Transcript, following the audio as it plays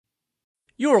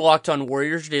You are Locked On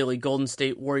Warriors, daily Golden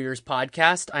State Warriors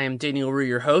podcast. I am Daniel Rue,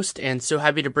 your host, and so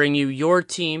happy to bring you your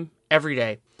team every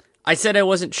day. I said I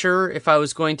wasn't sure if I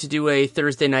was going to do a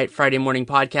Thursday night, Friday morning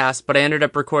podcast, but I ended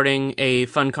up recording a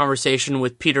fun conversation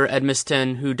with Peter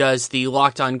Edmiston, who does the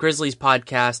Locked On Grizzlies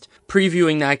podcast,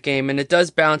 previewing that game, and it does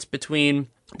bounce between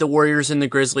the Warriors and the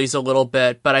Grizzlies a little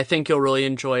bit, but I think you'll really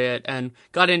enjoy it, and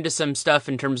got into some stuff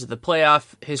in terms of the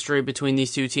playoff history between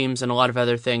these two teams and a lot of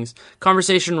other things.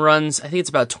 Conversation runs, I think it's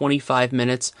about 25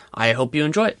 minutes. I hope you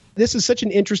enjoy it. This is such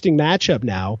an interesting matchup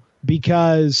now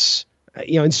because,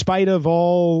 in spite of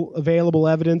all available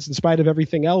evidence, in spite of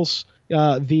everything else,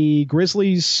 the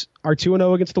Grizzlies are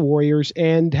 2-0 against the Warriors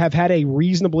and have had a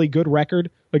reasonably good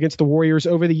record against the Warriors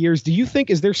over the years. Do you think,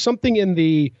 is there something in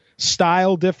the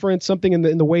style difference, something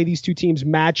in the way these two teams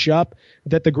match up,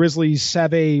 that the Grizzlies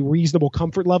have a reasonable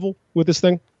comfort level with this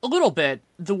thing? A little bit.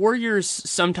 The Warriors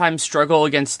sometimes struggle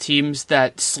against teams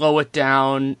that slow it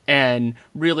down and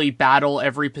really battle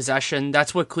every possession.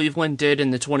 That's what Cleveland did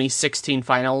in the 2016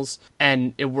 finals,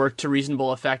 and it worked to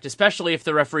reasonable effect, especially if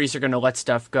the referees are going to let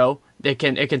stuff go. It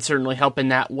can certainly help in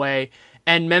that way.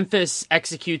 And Memphis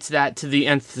executes that to the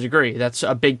nth degree. That's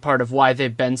a big part of why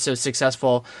they've been so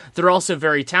successful. They're also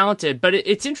very talented, but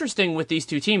it's interesting with these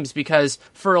two teams because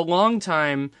for a long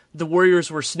time, the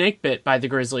Warriors were snake bit by the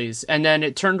Grizzlies, and then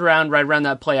it turned around right around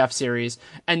that playoff series,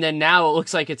 and then now it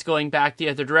looks like it's going back the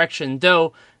other direction,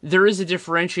 though there is a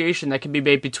differentiation that can be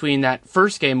made between that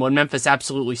first game when Memphis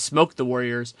absolutely smoked the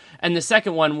Warriors, and the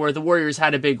second one where the Warriors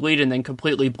had a big lead and then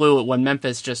completely blew it when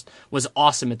Memphis just was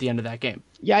awesome at the end of that game.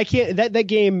 Yeah, I can't. That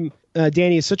game,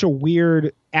 Danny, is such a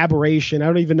weird aberration. I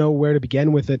don't even know where to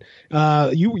begin with it.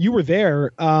 You were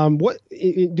there. What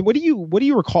do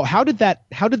you recall? How did that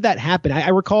happen? I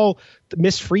recall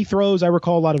missed free throws. I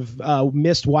recall a lot of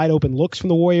missed wide open looks from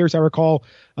the Warriors. I recall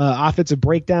offensive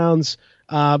breakdowns.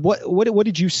 What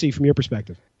did you see from your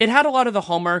perspective? It had a lot of the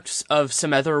hallmarks of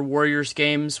some other Warriors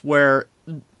games where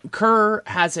Kerr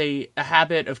has a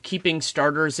habit of keeping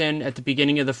starters in at the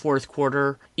beginning of the fourth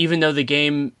quarter, even though the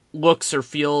game looks or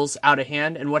feels out of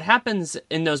hand. And what happens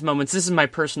in those moments, this is my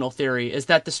personal theory, is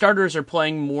that the starters are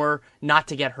playing more not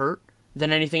to get hurt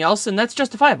than anything else, and that's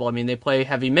justifiable. I mean, they play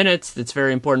heavy minutes. That's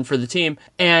very important for the team.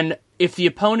 And if the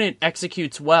opponent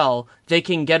executes well, they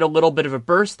can get a little bit of a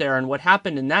burst there. And what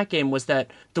happened in that game was that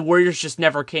the Warriors just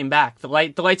never came back. The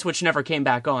light switch never came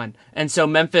back on. And so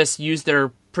Memphis used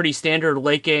their pretty standard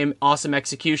late game, awesome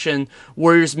execution.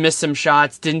 Warriors missed some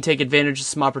shots, didn't take advantage of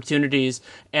some opportunities.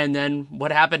 And then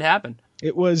what happened.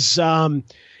 It was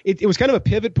it was kind of a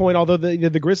pivot point, although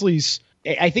the Grizzlies,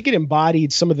 I think it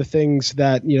embodied some of the things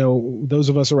that, those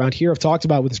of us around here have talked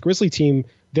about with this Grizzly team.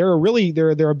 They're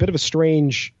a bit of a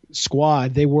strange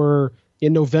squad. They were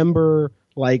in November,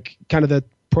 like kind of the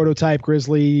prototype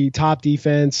Grizzly, top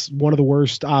defense, one of the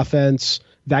worst offense,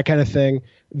 that kind of thing.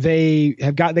 They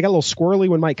got a little squirrely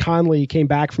when Mike Conley came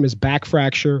back from his back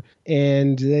fracture,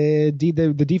 and the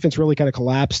defense really kind of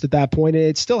collapsed at that point.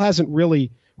 It still hasn't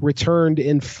really returned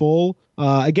in full.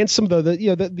 Against some of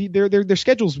their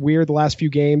schedule's weird the last few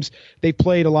games. They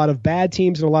played a lot of bad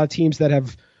teams and a lot of teams that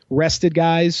have rested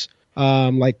guys.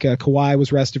 Like Kawhi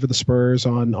was rested for the Spurs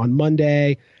on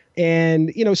Monday.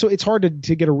 And, so it's hard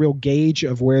to get a real gauge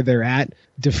of where they're at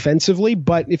defensively.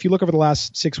 But if you look over the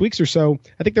last 6 weeks or so,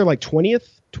 I think they're like 20th,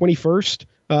 21st,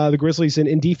 the Grizzlies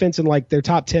in defense, and like their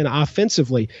top 10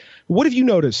 offensively. What have you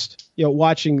noticed,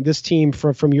 watching this team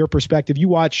from your perspective? You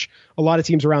watch a lot of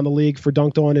teams around the league for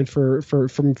Dunked On and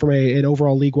from an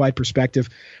overall league-wide perspective.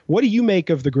 What do you make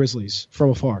of the Grizzlies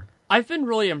from afar? I've been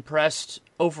really impressed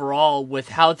overall with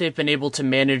how they've been able to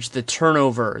manage the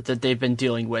turnover that they've been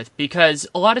dealing with, because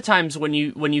a lot of times when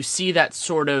you see that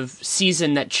sort of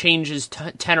season that changes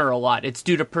tenor a lot, it's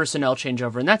due to personnel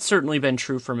changeover, and that's certainly been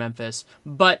true for Memphis,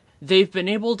 but they've been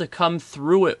able to come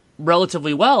through it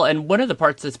relatively well. And one of the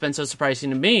parts that's been so surprising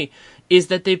to me is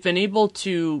that they've been able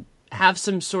to have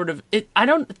some sort of, I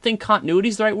don't think continuity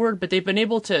is the right word, but they've been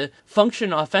able to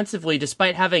function offensively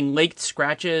despite having late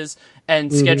scratches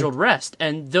and scheduled rest.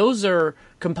 And those are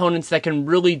components that can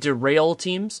really derail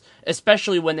teams,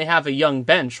 especially when they have a young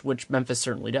bench, which Memphis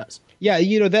certainly does. Yeah, I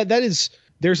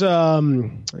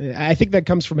think that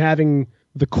comes from having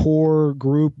the core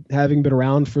group having been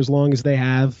around for as long as they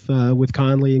have, with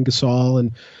Conley and Gasol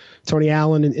and Tony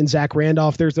Allen and Zach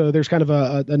Randolph. There's kind of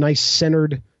a nice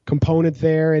centered component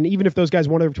there, and even if those guys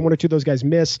one or two of those guys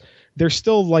miss, there's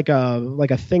still like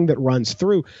a thing that runs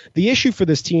through. The issue for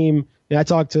this team, and I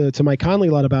talked to Mike Conley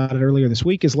a lot about it earlier this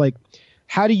week, is like,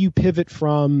 how do you pivot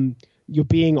from you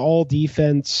being all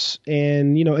defense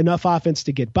and enough offense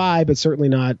to get by, but certainly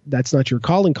that's not your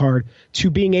calling card, to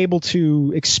being able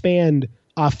to expand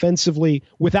offensively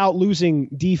without losing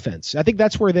defense. I think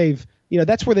that's where they've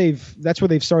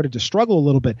started to struggle a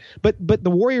little bit. But the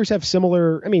Warriors have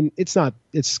similar. I mean,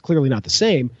 it's clearly not the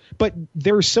same, but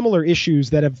there are similar issues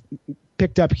that have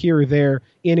picked up here or there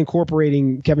in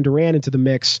incorporating Kevin Durant into the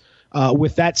mix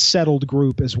with that settled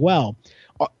group as well.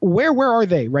 Where are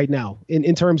they right now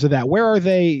in terms of that? Where are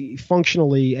they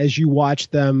functionally as you watch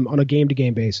them on a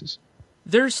game-to-game basis?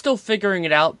 They're still figuring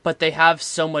it out, but they have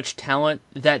so much talent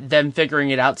that them figuring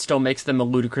it out still makes them a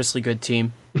ludicrously good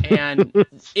team. And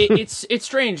it's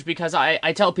strange because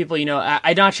I tell people,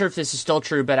 I'm not sure if this is still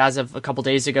true, but as of a couple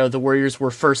days ago, the Warriors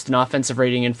were first in offensive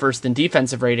rating and first in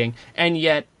defensive rating. And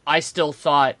yet I still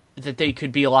thought that they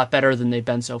could be a lot better than they've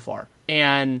been so far.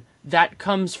 And that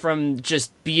comes from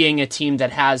just being a team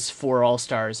that has 4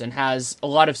 All-Stars and has a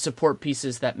lot of support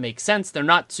pieces that make sense. They're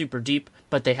not super deep,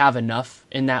 but they have enough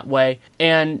in that way.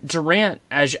 And Durant,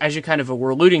 as you kind of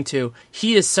were alluding to,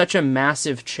 he is such a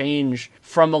massive change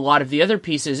from a lot of the other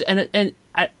pieces. And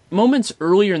at moments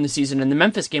earlier in the season, and the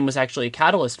Memphis game was actually a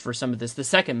catalyst for some of this, the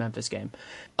second Memphis game,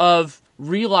 of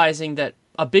realizing that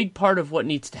a big part of what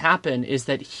needs to happen is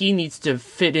that he needs to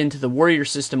fit into the Warrior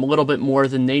system a little bit more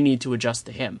than they need to adjust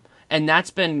to him. And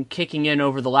that's been kicking in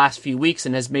over the last few weeks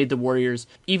and has made the Warriors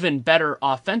even better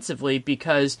offensively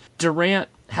because Durant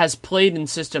has played in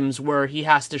systems where he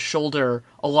has to shoulder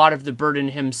a lot of the burden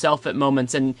himself at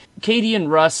moments. And KD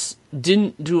and Russ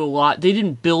didn't do a lot. They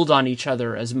didn't build on each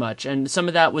other as much. And some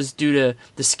of that was due to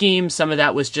the scheme. Some of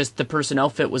that was just the personnel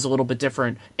fit was a little bit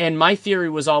different. And my theory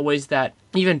was always that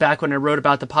even back when I wrote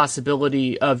about the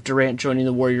possibility of Durant joining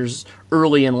the Warriors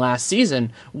early in last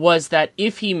season, was that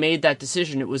if he made that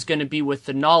decision, it was going to be with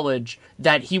the knowledge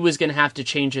that he was going to have to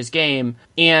change his game,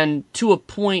 and to a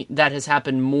point that has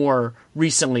happened more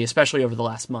recently, especially over the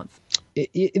last month.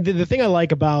 The thing I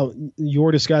like about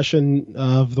your discussion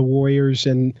of the Warriors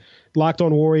and Locked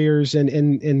On Warriors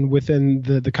and within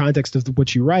the context of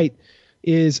what you write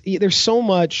is there's so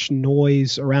much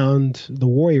noise around the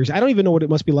Warriors. I don't even know what it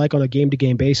must be like on a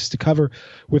game-to-game basis to cover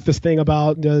with this thing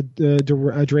about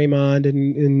Draymond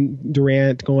and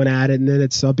Durant going at it, and then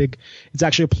it's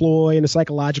actually a ploy and a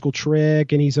psychological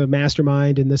trick, and he's a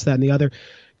mastermind and this, that, and the other.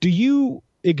 Do you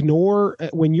ignore,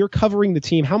 when you're covering the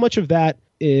team, how much of that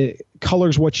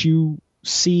colors what you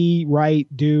see, write,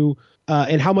 do,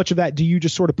 and how much of that do you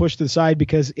just sort of push to the side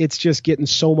because it's just getting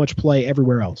so much play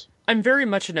everywhere else? I'm very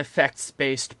much an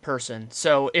effects-based person,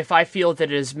 so if I feel that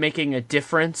it is making a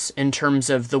difference in terms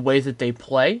of the way that they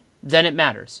play, then it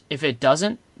matters. If it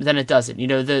doesn't, then it doesn't.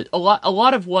 A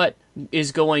lot of what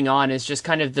is going on is just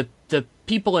kind of the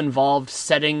people involved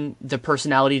setting the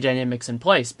personality dynamics in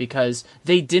place because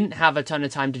they didn't have a ton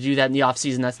of time to do that in the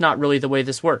offseason. That's not really the way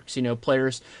this works.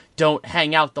 Players don't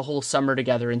hang out the whole summer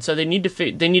together, and so they need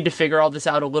to figure all this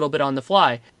out a little bit on the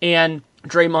fly. And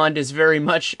Draymond is very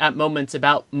much at moments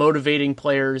about motivating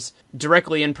players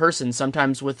directly in person,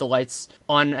 sometimes with the lights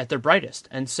on at their brightest.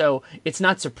 And so it's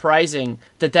not surprising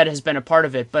that has been a part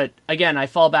of it. But again, I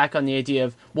fall back on the idea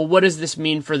of, well, what does this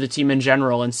mean for the team in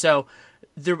general? And so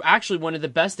actually one of the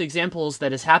best examples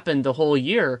that has happened the whole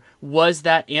year was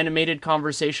that animated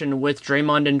conversation with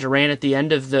Draymond and Durant at the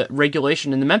end of the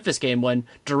regulation in the Memphis game when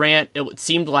Durant, it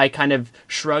seemed like, kind of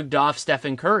shrugged off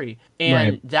Stephen Curry.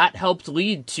 And that helped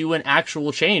lead to an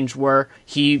actual change where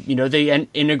they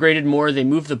integrated more, they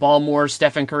moved the ball more.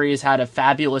 Stephen Curry has had a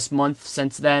fabulous month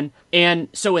since then. And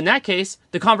so in that case,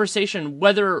 the conversation,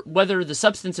 whether the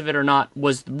substance of it or not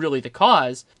was really the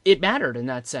cause, it mattered in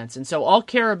that sense. And so I'll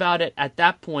care about it at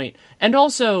that point. And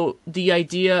also the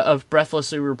idea of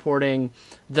breathlessly reporting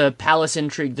the palace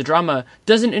intrigue, the drama,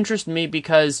 doesn't interest me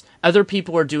because other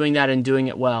people are doing that and doing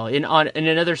it well. In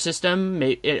another system,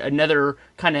 another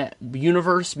kind of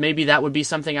universe, maybe that would be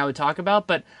something I would talk about,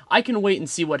 but I can wait and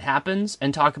see what happens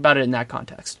and talk about it in that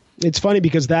context. It's funny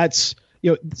because that's,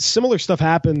 similar stuff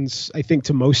happens, I think,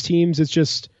 to most teams. It's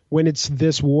just when it's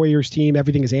this Warriors team,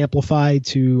 everything is amplified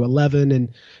to 11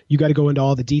 and you got to go into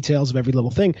all the details of every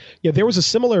little thing. There was a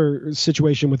similar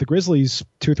situation with the Grizzlies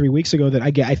 2 or 3 weeks ago that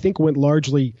I think went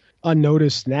largely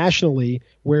unnoticed nationally,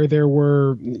 where there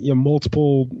were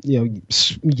multiple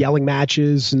yelling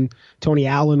matches, and Tony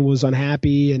Allen was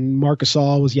unhappy, and Marc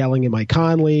Gasol was yelling at Mike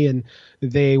Conley, and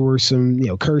they were some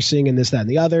cursing and this, that, and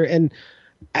the other. And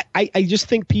I just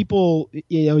think people,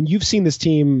 and you've seen this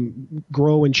team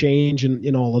grow and change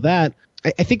and all of that.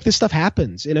 I think this stuff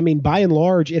happens. And I mean, by and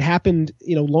large, it happened,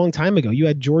 a long time ago. You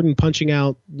had Jordan punching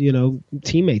out,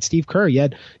 teammates, Steve Kerr.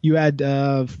 You had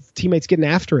teammates getting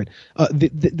after it.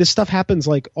 This stuff happens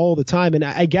like all the time. And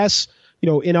I guess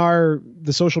in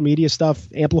the social media stuff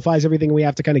amplifies everything. We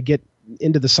have to kind of get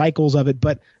into the cycles of it.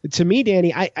 But to me,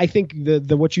 Danny, I think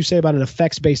the what you say about an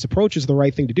effects-based approach is the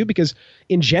right thing to do, because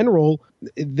in general,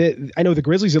 I know the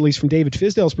Grizzlies, at least from David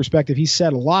Fizdale's perspective, he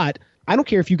said a lot. I don't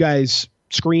care if you guys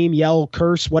scream, yell,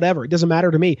 curse, whatever. It doesn't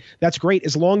matter to me. That's great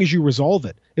as long as you resolve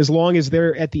it. As long as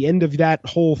they're at the end of that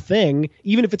whole thing,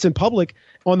 even if it's in public,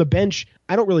 on the bench,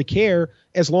 I don't really care,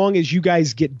 as long as you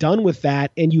guys get done with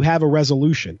that and you have a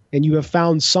resolution and you have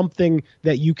found something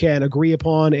that you can agree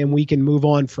upon and we can move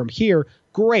on from here.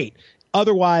 Great.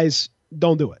 Otherwise,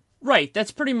 don't do it. Right. That's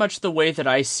pretty much the way that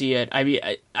I see it. I mean,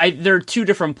 there are two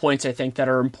different points I think that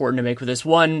are important to make with this.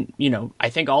 One, I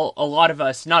think a lot of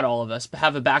us, not all of us, but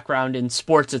have a background in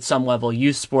sports at some level,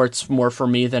 youth sports more for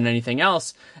me than anything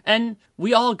else. And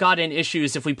we all got in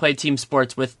issues if we played team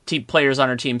sports with team players on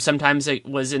our team. Sometimes it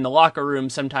was in the locker room,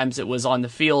 sometimes it was on the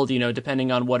field,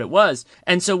 depending on what it was.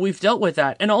 And so we've dealt with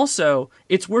that. And also,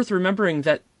 it's worth remembering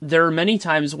that there are many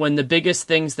times when the biggest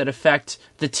things that affect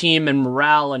the team and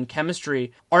morale and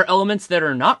chemistry are elements that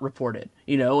are not reported.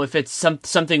 If it's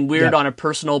something weird on a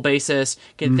personal basis,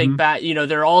 can think back,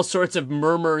 there are all sorts of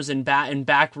murmurs in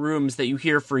back rooms that you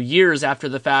hear for years after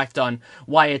the fact on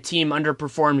why a team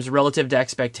underperforms relative to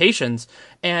expectations.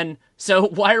 And so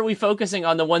why are we focusing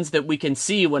on the ones that we can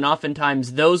see when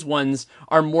oftentimes those ones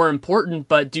are more important,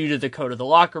 but due to the code of the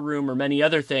locker room or many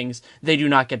other things, they do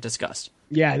not get discussed?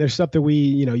 Yeah, there's stuff that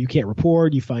you can't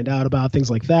report, you find out about, things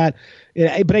like that.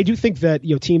 But I do think that,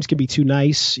 teams can be too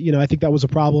nice. I think that was a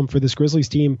problem for this Grizzlies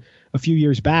team a few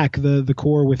years back, the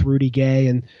core with Rudy Gay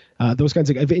and those kinds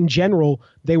of, in general,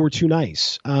 they were too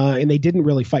nice and they didn't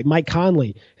really fight. Mike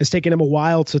Conley has taken him a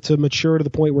while to mature to the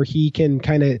point where he can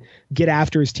kind of get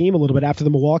after his team a little bit. After the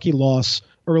Milwaukee loss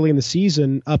early in the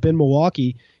season up in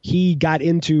Milwaukee, he got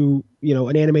into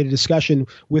an animated discussion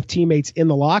with teammates in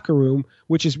the locker room,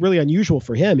 which is really unusual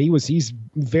for him. He's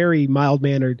very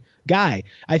mild-mannered guy.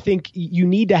 I think you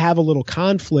need to have a little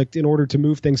conflict in order to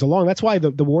move things along. That's why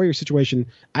the Warrior situation,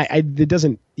 it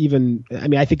doesn't even,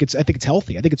 I think it's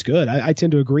healthy. I think it's good. I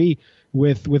tend to agree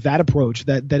with that approach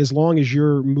that as long as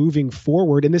you're moving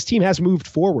forward, and this team has moved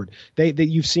forward, that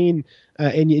you've seen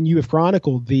and you have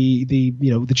chronicled the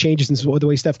changes in the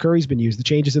way Steph Curry's been used, the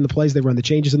changes in the plays they run, the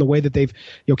changes in the way that they've,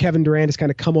 Kevin Durant has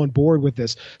kind of come on board with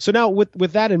this. So now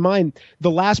with that in mind, the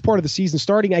last part of the season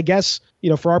starting, I guess,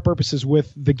 for our purposes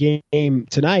with the game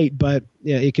tonight, but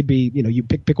it could be, you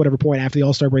pick whatever point after the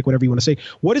All-Star break, whatever you want to say.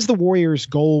 What is the Warriors'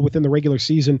 goal within the regular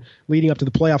season leading up to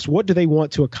the playoffs? What do they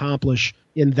want to accomplish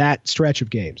in that stretch of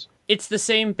games? It's the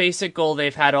same basic goal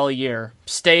they've had all year.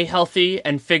 Stay healthy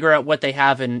and figure out what they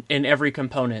have in every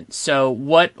component. So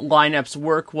what lineups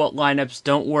work, what lineups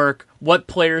don't work, what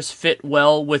players fit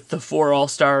well with the 4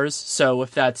 All-Stars. So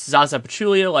if that's Zaza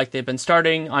Pachulia, like they've been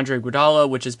starting, Andre Iguodala,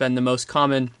 which has been the most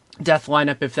common death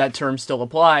lineup, if that term still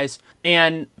applies,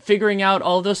 and figuring out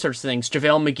all those sorts of things.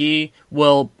 JaVale McGee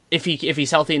will, if he's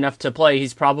healthy enough to play,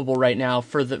 he's probable right now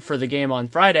for the game on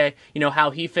Friday, how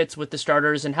he fits with the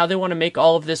starters and how they want to make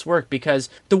all of this work, because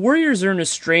the Warriors are in a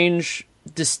strange,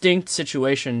 distinct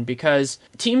situation, because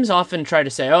teams often try to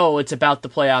say, oh, it's about the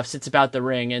playoffs, it's about the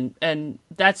ring, and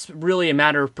that's really a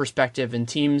matter of perspective, and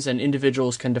teams and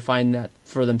individuals can define that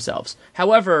for themselves.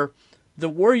 However, the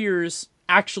Warriors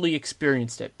actually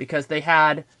experienced it because they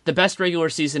had the best regular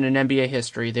season in NBA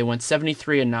history. They went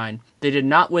 73-9. They did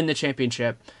not win the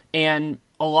championship, and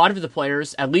a lot of the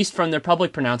players, at least from their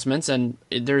public pronouncements, and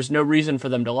there's no reason for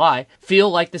them to lie, feel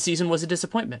like the season was a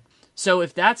disappointment. So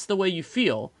if that's the way you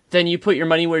feel, then you put your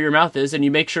money where your mouth is and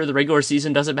you make sure the regular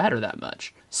season doesn't matter that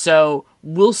much. So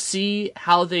we'll see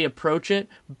how they approach it,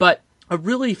 but a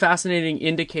really fascinating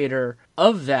indicator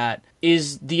of that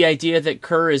is the idea that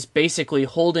Kerr is basically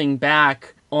holding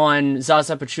back on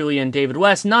Zaza Pachulia and David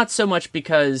West, not so much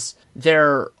because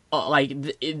they're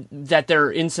that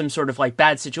they're in some sort of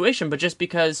bad situation, but just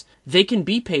because they can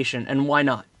be patient, and why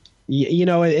not?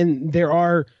 And there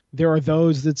are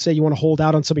those that say you want to hold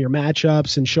out on some of your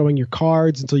matchups and showing your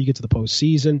cards until you get to the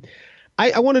postseason.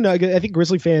 I want to know. I think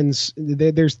Grizzly fans,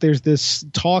 there's this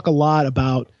talk a lot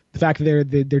about the fact that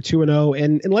they're 2-0,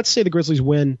 and let's say the Grizzlies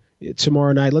win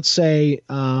tomorrow night. Let's say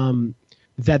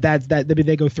that maybe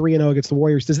they go 3-0 against the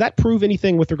Warriors. Does that prove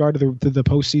anything with regard to the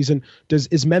postseason?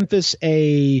 Is Memphis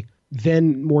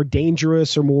then more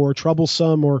dangerous or more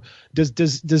troublesome, or does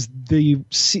the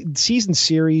season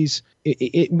series,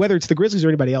 whether it's the Grizzlies or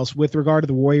anybody else, with regard to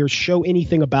the Warriors, show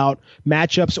anything about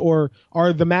matchups, or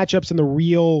are the matchups and the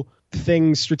real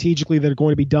things strategically that are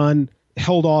going to be done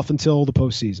held off until the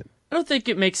postseason? I don't think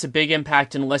it makes a big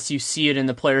impact unless you see it in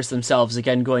the players themselves,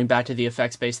 again, going back to the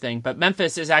effects-based thing. But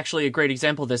Memphis is actually a great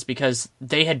example of this because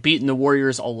they had beaten the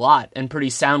Warriors a lot and pretty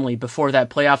soundly before that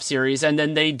playoff series, and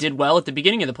then they did well at the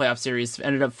beginning of the playoff series,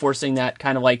 ended up forcing that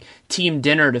kind of like team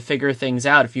dinner to figure things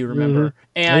out, if you remember.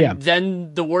 And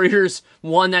then the Warriors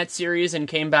won that series and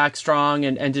came back strong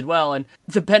and did well. And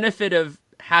the benefit of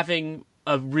having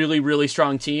a really, really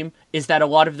strong team is that a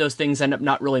lot of those things end up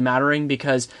not really mattering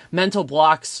because mental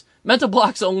blocks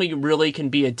only really can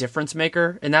be a difference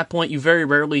maker. In that point, you very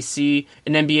rarely see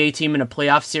an NBA team in a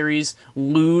playoff series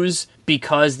lose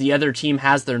because the other team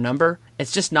has their number.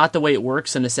 It's just not the way it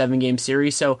works in a 7-game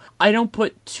series. So I don't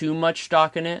put too much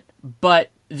stock in it, but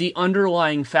the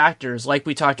underlying factors, like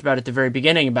we talked about at the very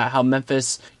beginning, about how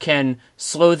Memphis can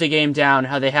slow the game down,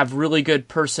 how they have really good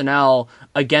personnel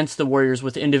against the Warriors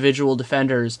with individual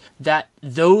defenders, that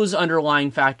those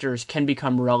underlying factors can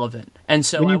become relevant. And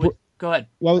so go ahead.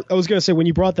 Well, I was going to say, when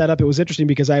you brought that up, it was interesting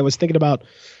because I was thinking about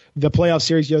the playoff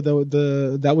series. You know,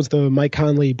 that was the Mike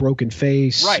Conley broken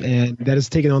face, right, and that has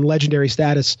taken on legendary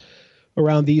status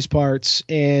around these parts.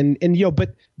 And you know,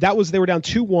 but that was, they were down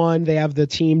 2-1. They have the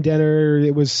team dinner.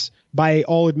 It was, by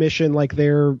all admission, like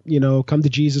their, you know, come to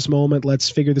Jesus moment. Let's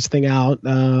figure this thing out.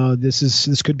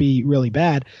 This could be really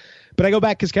bad. But I go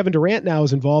back because Kevin Durant now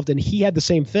is involved, and he had the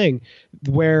same thing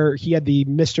where he had the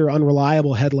Mr.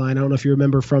 Unreliable headline. I don't know if you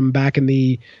remember from back in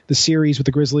the series with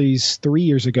the Grizzlies 3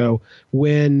 years ago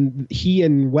when he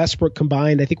and Westbrook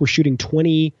combined, I think, were shooting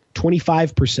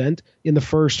 25% in the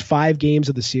first 5 games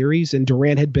of the series, and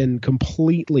Durant had been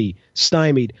completely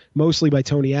stymied, mostly by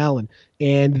Tony Allen,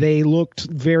 and they looked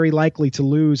very likely to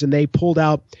lose, and they pulled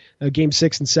out game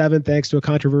 6 and 7 thanks to a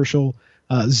controversial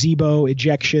Zebo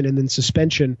ejection and then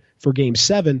suspension for game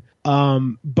 7.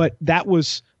 But that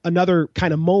was another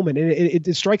kind of moment. And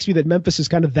it strikes me that Memphis is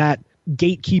kind of that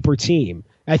gatekeeper team.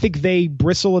 I think they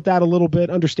bristle at that a little bit,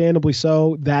 understandably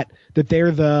so, that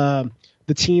they're the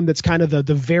team that's kind of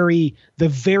the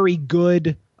very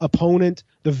good opponent,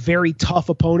 the very tough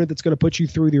opponent that's going to put you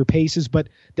through your paces, but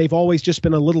they've always just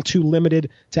been a little too limited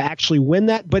to actually win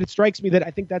that. But it strikes me that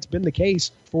I think that's been the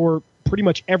case for pretty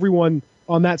much everyone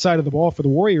on that side of the ball for the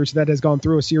Warriors that has gone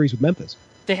through a series with Memphis.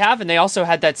 They have, and they also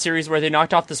had that series where they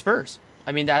knocked off the Spurs.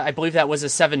 I mean, I believe that was a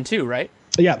 7-2, right?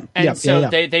 Yeah. And so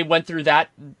they went through that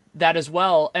as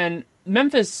well. And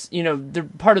Memphis, you know,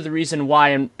 part of the reason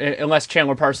why, unless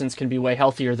Chandler Parsons can be way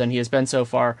healthier than he has been so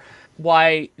far,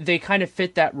 why they kind of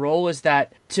fit that role is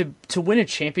that to win a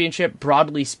championship,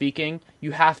 broadly speaking,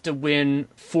 you have to win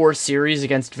 4 series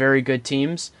against very good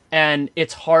teams. And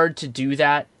it's hard to do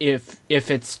that if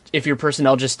your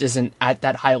personnel just isn't at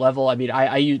that high level. I mean,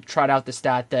 I trot out the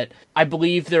stat that I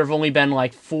believe there have only been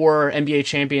like 4 NBA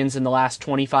champions in the last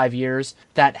 25 years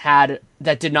that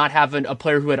did not have a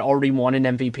player who had already won an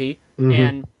MVP. Mm-hmm.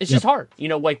 And it's just hard, you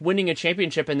know, like winning a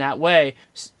championship in that way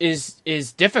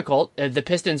is difficult. The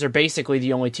Pistons are basically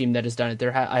the only team that has done it.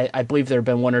 I believe there have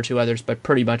been 1 or 2 others, but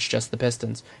pretty much just the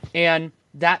Pistons. And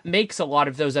that makes a lot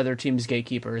of those other teams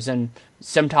gatekeepers, and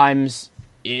sometimes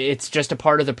it's just a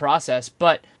part of the process.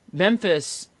 But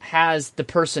Memphis has the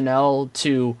personnel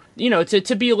to, you know,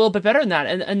 to be a little bit better than that.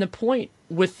 And the point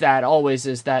with that always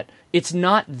is that it's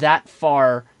not that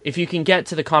far, if you can get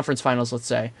to the conference finals, let's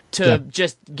say, to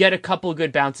just get a couple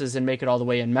good bounces and make it all the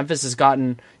way in. Memphis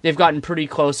they've gotten pretty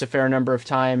close a fair number of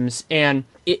times, and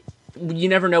you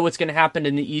never know what's going to happen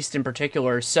in the East in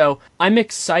particular. So I'm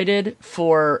excited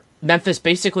for Memphis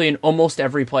basically in almost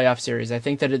every playoff series. I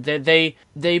think that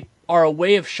they are a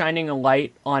way of shining a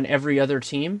light on every other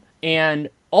team. And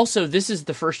also, this is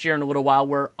the first year in a little while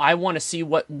where I want to see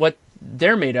what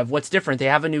they're made of, what's different. They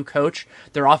have a new coach.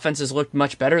 Their offense has looked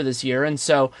much better this year. And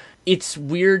so it's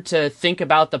weird to think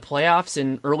about the playoffs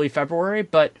in early February,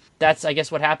 but that's, I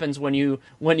guess, what happens when you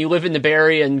live in the Bay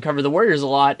Area and cover the Warriors a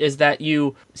lot, is that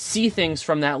you see things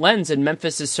from that lens, and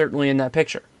Memphis is certainly in that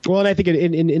picture. Well, and I think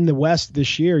in the West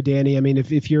this year, Danny, I mean,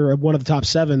 if you're one of the top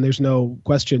 7, there's no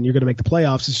question you're going to make the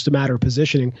playoffs. It's just a matter of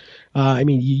positioning. I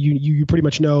mean, you pretty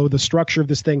much know the structure of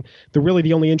this thing.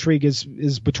 The only intrigue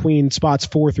is between spots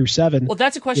 4 through 7. Well,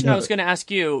 that's a question I was going to ask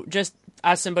you, just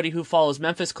as somebody who follows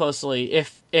Memphis closely.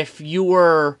 If you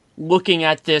were looking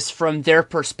at this from their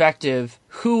perspective,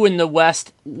 who in the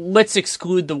West, let's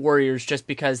exclude the Warriors just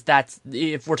because that's,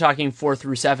 if we're talking 4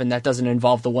 through 7, that doesn't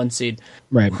involve the 1 seed.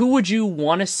 Right. Who would you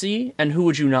want to see and who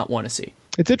would you not want to see?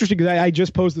 It's interesting because I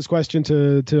just posed this question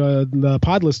to the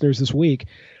pod listeners this week.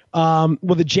 Well,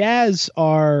 the Jazz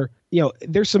are, you know,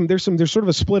 there's sort of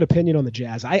a split opinion on the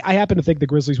Jazz. I happen to think the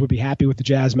Grizzlies would be happy with the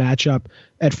Jazz matchup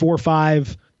at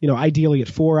 4-5, you know, ideally at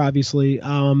 4, obviously.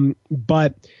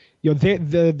 But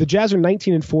the Jazz are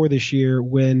 19-4 this year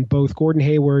when both Gordon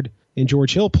Hayward and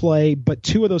George Hill play, but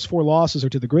 2 of those 4 losses are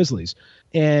to the Grizzlies.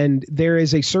 And there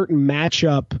is a certain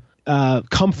matchup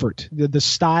comfort, the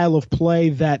style of play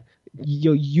that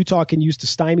Utah can use to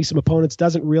stymie some opponents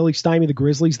doesn't really stymie the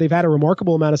Grizzlies. They've had a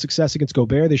remarkable amount of success against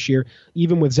Gobert this year,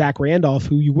 even with Zach Randolph,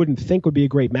 who you wouldn't think would be a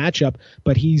great matchup,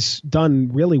 but he's done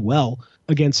really well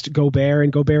against Gobert,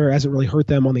 and Gobert hasn't really hurt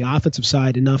them on the offensive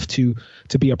side enough to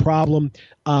be a problem.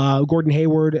 Gordon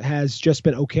Hayward has just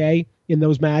been okay in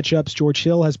those matchups. George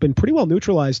Hill has been pretty well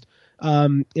neutralized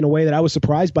in a way that I was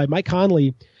surprised by. Mike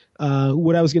Conley,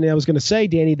 what I was going to say,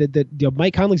 Danny, that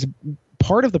Mike Conley's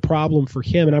part of the problem for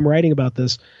him, and I'm writing about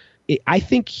this. I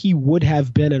think he would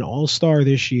have been an all-star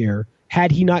this year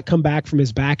had he not come back from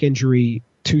his back injury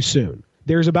too soon.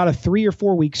 There's about a 3 or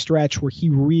 4 week stretch where he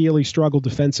really struggled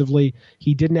defensively.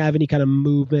 He didn't have any kind of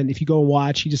movement. If you go and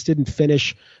watch, he just didn't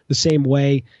finish the same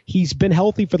way. He's been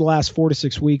healthy for the last 4 to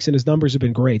 6 weeks, and his numbers have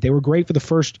been great. They were great for the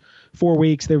first 4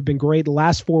 weeks. They've been great the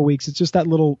last 4 weeks. It's just that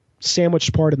little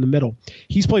sandwiched part in the middle.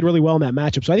 He's played really well in that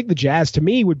matchup. So I think the Jazz, to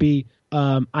me, would be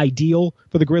ideal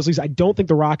for the Grizzlies. I don't think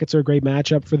the Rockets are a great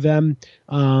matchup for them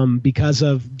because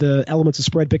of the elements of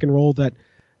spread pick and roll that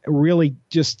really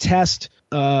just test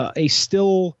a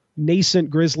still nascent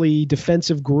Grizzly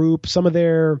defensive group. Some of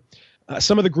the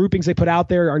groupings they put out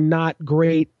there are not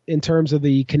great in terms of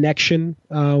the connection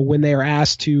when they are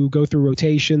asked to go through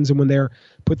rotations and when they're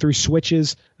put through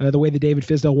switches the way that David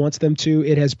Fizdale wants them to.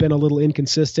 It has been a little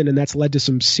inconsistent, and that's led to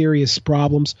some serious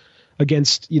problems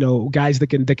against guys that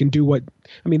can do what,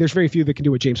 I mean, there's very few that can do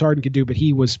what James Harden could do, but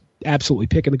he was absolutely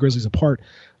picking the Grizzlies apart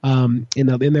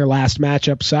in their last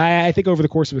matchup. So I think over the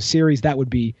course of a series that would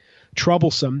be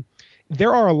troublesome.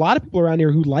 There are a lot of people around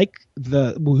here who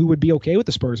who would be okay with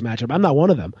the Spurs matchup. I'm not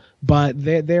one of them, but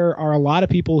there are a lot of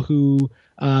people who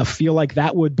feel like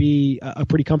that would be a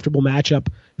pretty comfortable matchup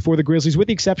for the Grizzlies, with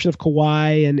the exception of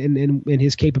Kawhi and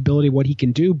his capability, what he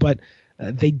can do. But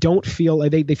they don't feel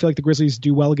they feel like the Grizzlies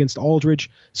do well against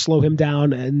Aldridge, slow him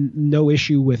down, and no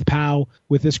issue with Powell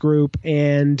with this group.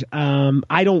 And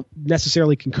I don't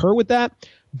necessarily concur with that,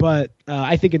 but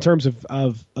I think in terms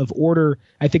of order,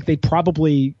 I think they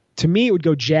probably, to me, it would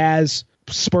go Jazz,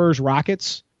 Spurs,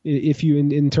 Rockets if you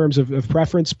in terms of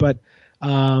preference. But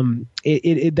I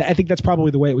think that's probably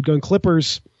the way it would go. In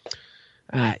Clippers,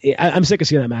 I'm sick of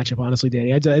seeing that matchup, honestly,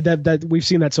 Danny. That we've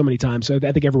seen that so many times, so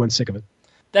I think everyone's sick of it.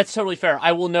 That's totally fair.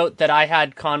 I will note that I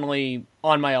had Conley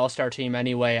on my All-Star team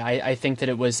anyway. I think that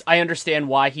I understand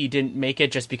why he didn't make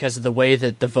it, just because of the way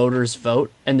that the voters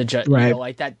vote and the judge, right.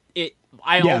 Like that.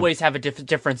 Always have a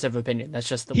difference of opinion. That's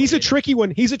just the way. He's a tricky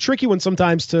one. He's a tricky one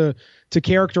sometimes to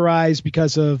characterize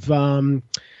because of,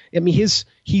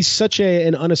 he's such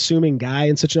an unassuming guy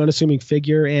and such an unassuming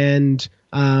figure. And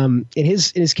he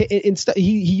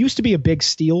used to be a big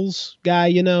steals guy,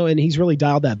 and he's really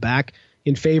dialed that back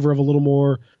in favor of a little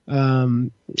more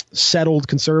settled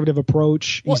conservative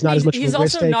approach. He's not as much of a risk taker.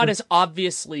 He's also not as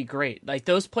obviously great. Like,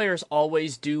 those players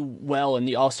always do well in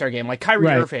the All-Star game. Like Kyrie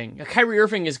Irving. Kyrie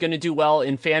Irving is going to do well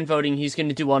in fan voting. He's going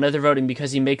to do well in other voting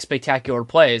because he makes spectacular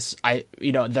plays.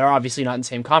 They're obviously not in the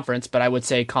same conference, but I would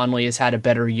say Conley has had a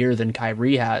better year than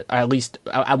Kyrie had, at least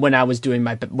when I was doing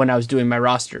my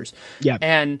rosters. Yeah.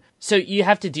 And so you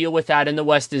have to deal with that, and the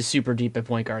West is super deep at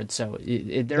point guard. So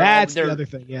that's the other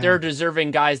thing. Yeah. There are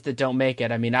deserving guys that don't make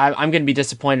it. I mean, I'm going to be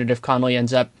disappointed if Conley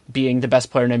ends up being the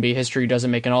best player in NBA history, doesn't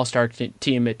make an All-Star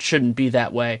team. It shouldn't be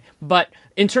that way. But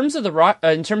in terms of the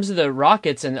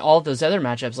Rockets and all of those other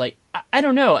matchups, like, I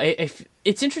don't know.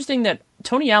 It's interesting that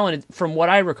Tony Allen, from what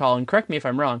I recall, and correct me if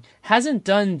I'm wrong, hasn't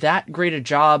done that great a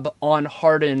job on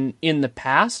Harden in the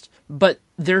past, but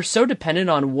they're so dependent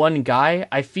on one guy.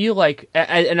 I feel like,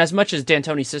 and as much as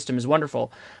D'Antoni's system is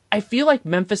wonderful, I feel like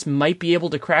Memphis might be able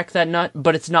to crack that nut,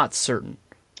 but it's not certain.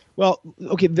 Well,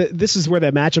 okay, this is where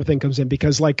that matchup thing comes in,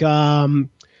 because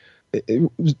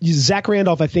Zach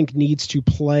Randolph, I think, needs to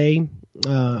play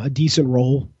a decent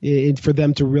role for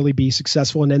them to really be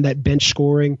successful, and then that bench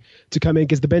scoring to come in,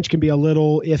 because the bench can be a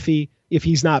little iffy if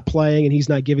he's not playing and he's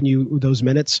not giving you those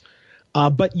minutes.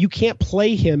 But you can't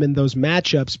play him in those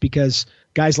matchups because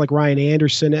guys like Ryan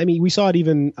Anderson, I mean, we saw it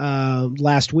even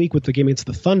last week with the game against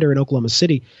the Thunder in Oklahoma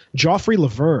City. Joffrey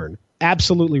Laverne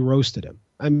absolutely roasted him.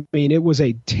 I mean, it was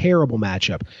a terrible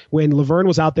matchup. When Laverne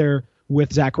was out there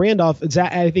with Zach Randolph,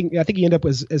 I think he ended up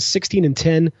as 16 and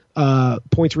 10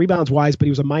 points rebounds wise, but he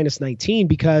was a minus 19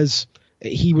 because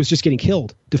he was just getting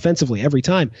killed defensively every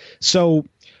time. So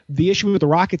the issue with the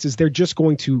Rockets is they're just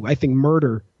going to, I think,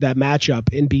 murder that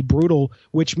matchup and be brutal,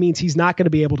 which means he's not going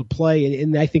to be able to play.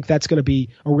 And I think that's going to be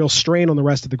a real strain on the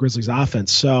rest of the Grizzlies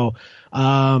offense. So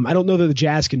I don't know that the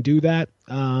Jazz can do that.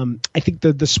 I think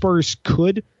the Spurs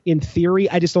could, in theory.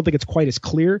 I just don't think it's quite as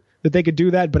clear that they could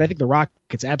do that, but I think the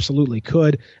Rockets absolutely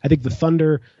could. I think the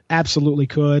Thunder absolutely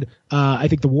could. I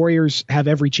think the Warriors have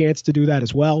every chance to do that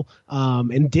as well,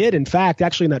 and did, in fact,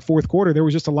 actually in that fourth quarter. There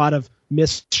was just a lot of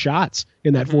missed shots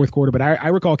in that fourth quarter, but I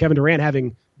recall Kevin Durant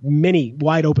having many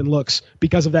wide open looks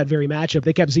because of that very matchup.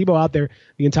 They kept Z-Bo out there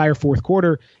the entire fourth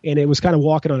quarter, and it was kind of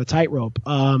walking on a tightrope.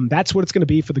 That's what it's going to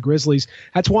be for the Grizzlies.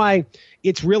 That's why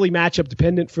it's really matchup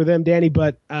dependent for them, Danny.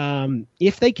 But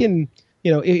if they can,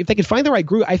 if they can find the right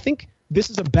groove, I think this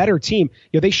is a better team.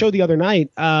 They showed the other night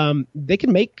they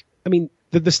can make. I mean,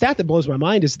 the stat that blows my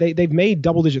mind is they've made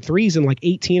double-digit threes in like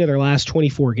 18 of their last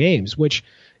 24 games. Which,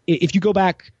 if you go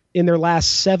back in their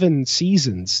last 7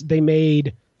 seasons, they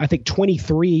made, I think,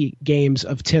 23 games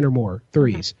of 10 or more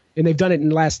threes. And they've done it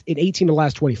in 18 of the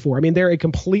last 24. I mean, they're a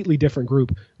completely different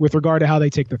group with regard to how they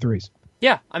take the threes.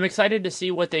 Yeah, I'm excited to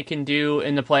see what they can do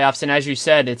in the playoffs. And as you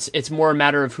said, it's more a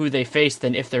matter of who they face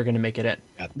than if they're going to make it in.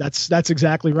 Yeah, that's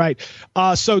exactly right.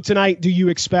 So tonight, do you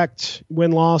expect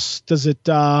win-loss? Does it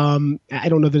I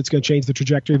don't know that it's going to change the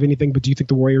trajectory of anything, but do you think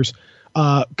the Warriors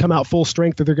come out full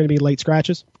strength, or they're going to be late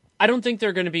scratches? I don't think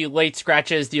they're going to be late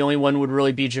scratches. The only one would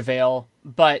really be JaVale.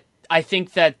 But I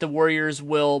think that the Warriors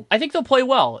they'll play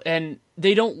well. And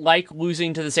they don't like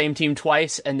losing to the same team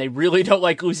twice, and they really don't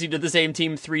like losing to the same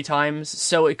team 3 times.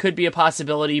 So it could be a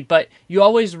possibility. But you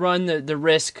always run the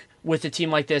risk with a team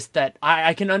like this that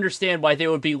I can understand why they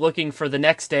would be looking for the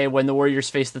next day when the Warriors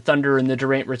face the Thunder in the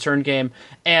Durant return game.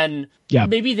 And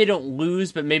maybe they don't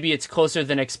lose, but maybe it's closer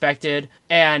than expected.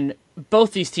 And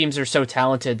both these teams are so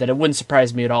talented that it wouldn't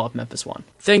surprise me at all if Memphis won.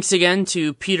 Thanks again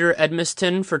to Peter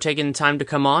Edmiston for taking the time to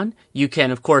come on. You can,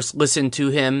 of course, listen to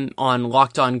him on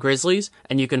Locked On Grizzlies,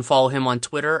 and you can follow him on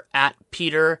Twitter at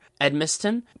Peter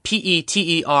Edmiston,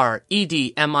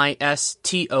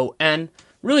 PeterEdmiston.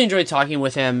 Really enjoyed talking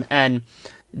with him, and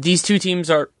these two teams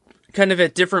are kind of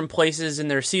at different places in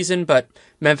their season, but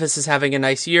Memphis is having a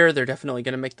nice year. They're definitely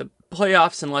going to make the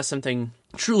playoffs unless something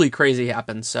truly crazy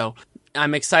happens. So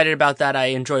I'm excited about that. I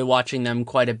enjoy watching them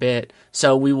quite a bit.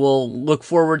 So we will look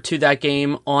forward to that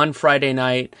game on Friday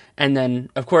night. And then,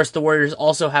 of course, the Warriors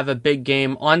also have a big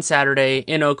game on Saturday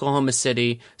in Oklahoma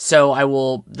City. So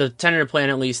the tentative plan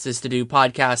at least is to do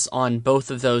podcasts on both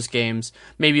of those games,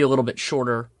 maybe a little bit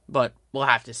shorter, but we'll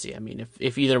have to see. I mean,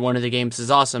 if either one of the games is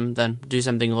awesome, then do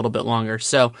something a little bit longer.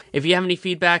 So if you have any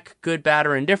feedback, good, bad,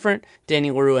 or indifferent,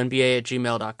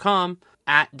 DannyLaRueNBA@gmail.com,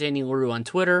 at Danny LaRue on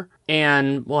Twitter,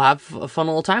 and we'll have a fun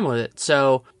little time with it.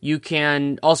 So you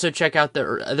can also check out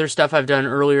the other stuff I've done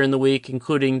earlier in the week,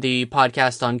 including the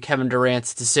podcast on Kevin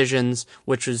Durant's decisions,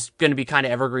 which is going to be kind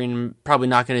of evergreen. I'm probably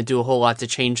not going to do a whole lot to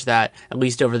change that, at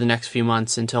least over the next few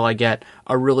months, until I get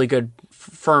a really good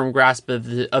firm grasp of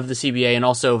the CBA, and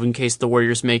also in case the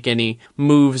Warriors make any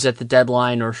moves at the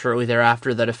deadline or shortly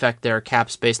thereafter that affect their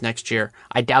cap space next year.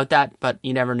 I doubt that, but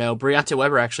you never know. Briante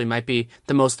Weber actually might be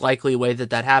the most likely way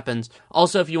that happens.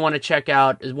 Also, if you want to check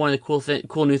out, one of the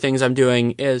cool new things I'm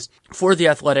doing is for The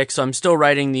Athletic, so I'm still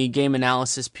writing the game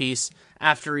analysis piece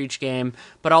after each game,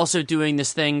 but also doing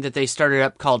this thing that they started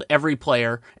up called Every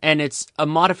Player, and it's a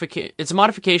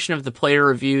modification of the player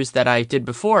reviews that I did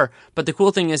before, but the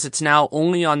cool thing is it's now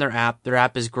only on their app. Their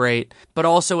app is great, but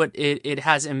also it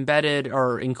has embedded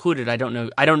or included, I don't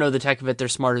know the tech of it, they're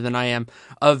smarter than I am,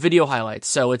 of video highlights.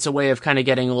 So it's a way of kind of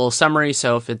getting a little summary.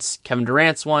 So if it's Kevin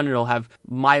Durant's one, it'll have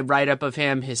my write-up of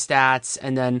him, his stats,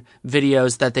 and then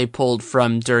videos that they pulled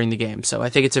from during the game. So I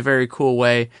think it's a very cool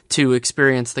way to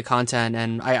experience the content.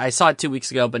 And I saw it 2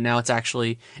 weeks ago, but now it's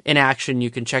actually in action. You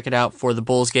can check it out for the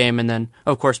Bulls game and then,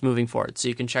 of course, moving forward. So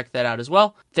you can check that out as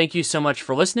well. Thank you so much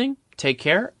for listening. Take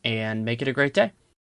care and make it a great day.